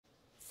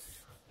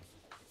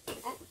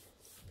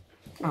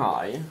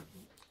Hi,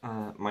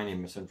 my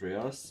name is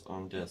Andreas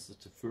and this is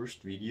the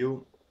first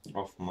video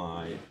of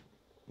my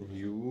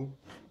new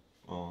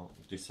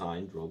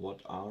designed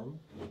robot arm.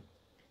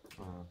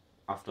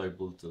 After I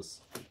built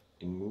this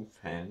in Move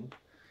hand,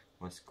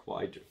 I was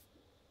quite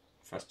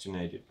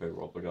fascinated by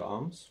robot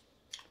arms,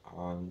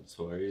 and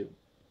so I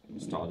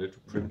started to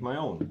print my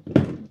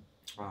own.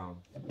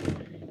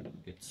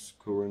 It's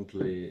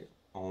currently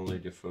only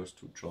the first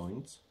two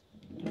joints.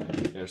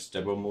 There's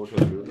stepper motor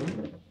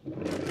driven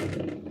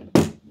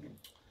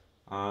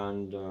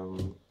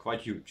and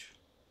quite huge.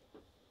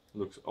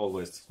 Looks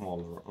always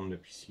smaller on the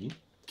PC,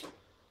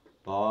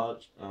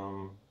 but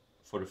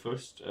for the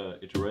first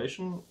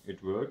iteration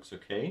it works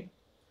okay.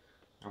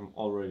 I'm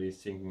already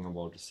thinking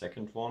about the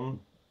second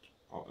one.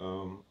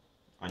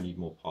 I need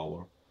more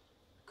power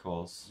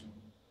because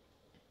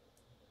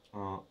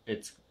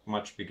it's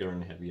much bigger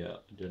and heavier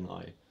than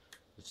I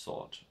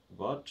thought,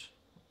 but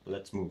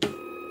let's move.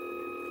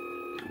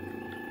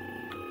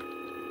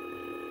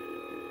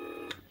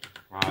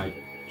 I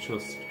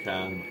just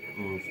can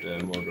move the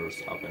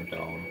motors up and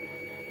down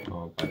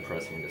by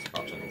pressing these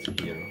buttons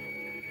here.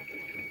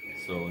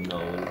 So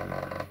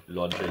no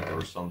logic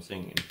or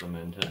something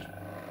implemented.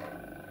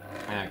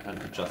 I can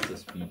adjust the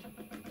speed.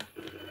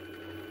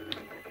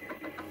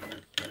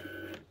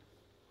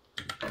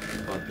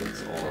 But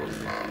that's all.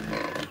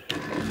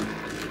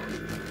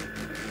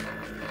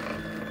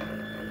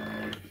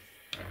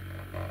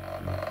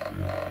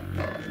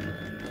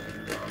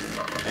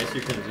 As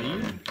you can see,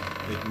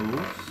 it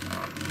moves.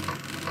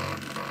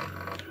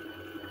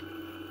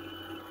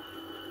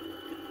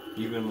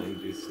 Even in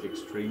these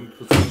extreme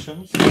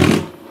positions.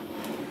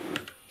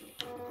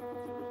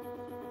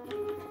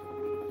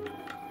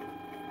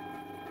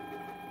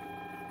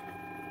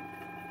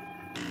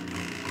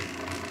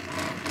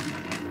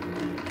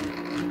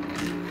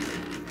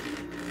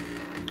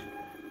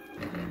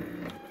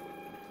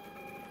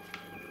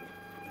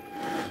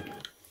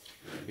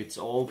 It's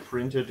all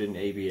printed in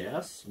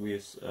ABS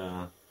with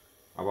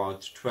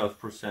about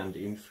 12%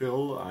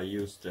 infill. I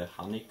used the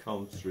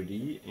Honeycomb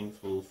 3D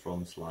infill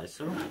from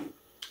Slicer.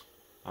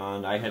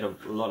 And I had a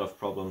lot of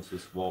problems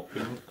with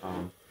warping.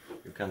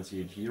 You can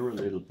see it here a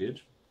little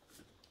bit.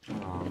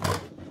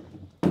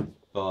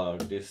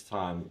 But this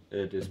time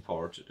this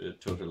part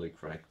totally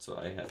cracked, so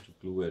I had to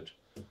glue it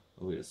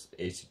with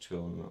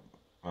acetone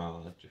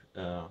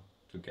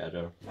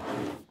together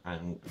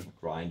and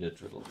grind it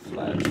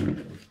flat.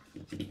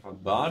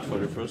 But for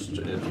the first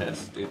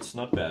test it's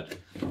not bad.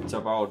 It's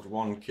about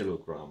 1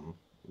 kilogram,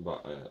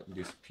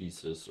 these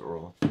pieces,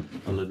 or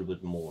a little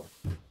bit more.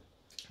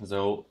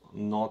 So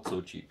not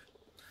so cheap.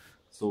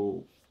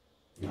 So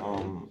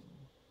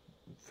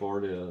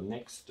for the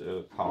next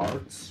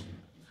parts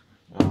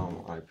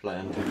I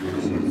plan to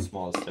use a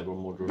small stepper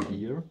motor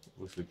here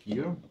with the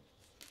gear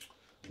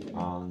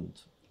and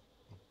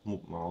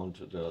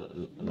mount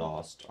the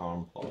last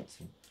arm parts.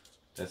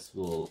 This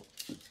will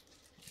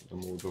the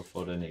motor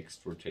for the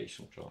next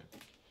rotation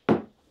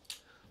joint.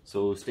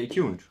 So stay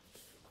tuned.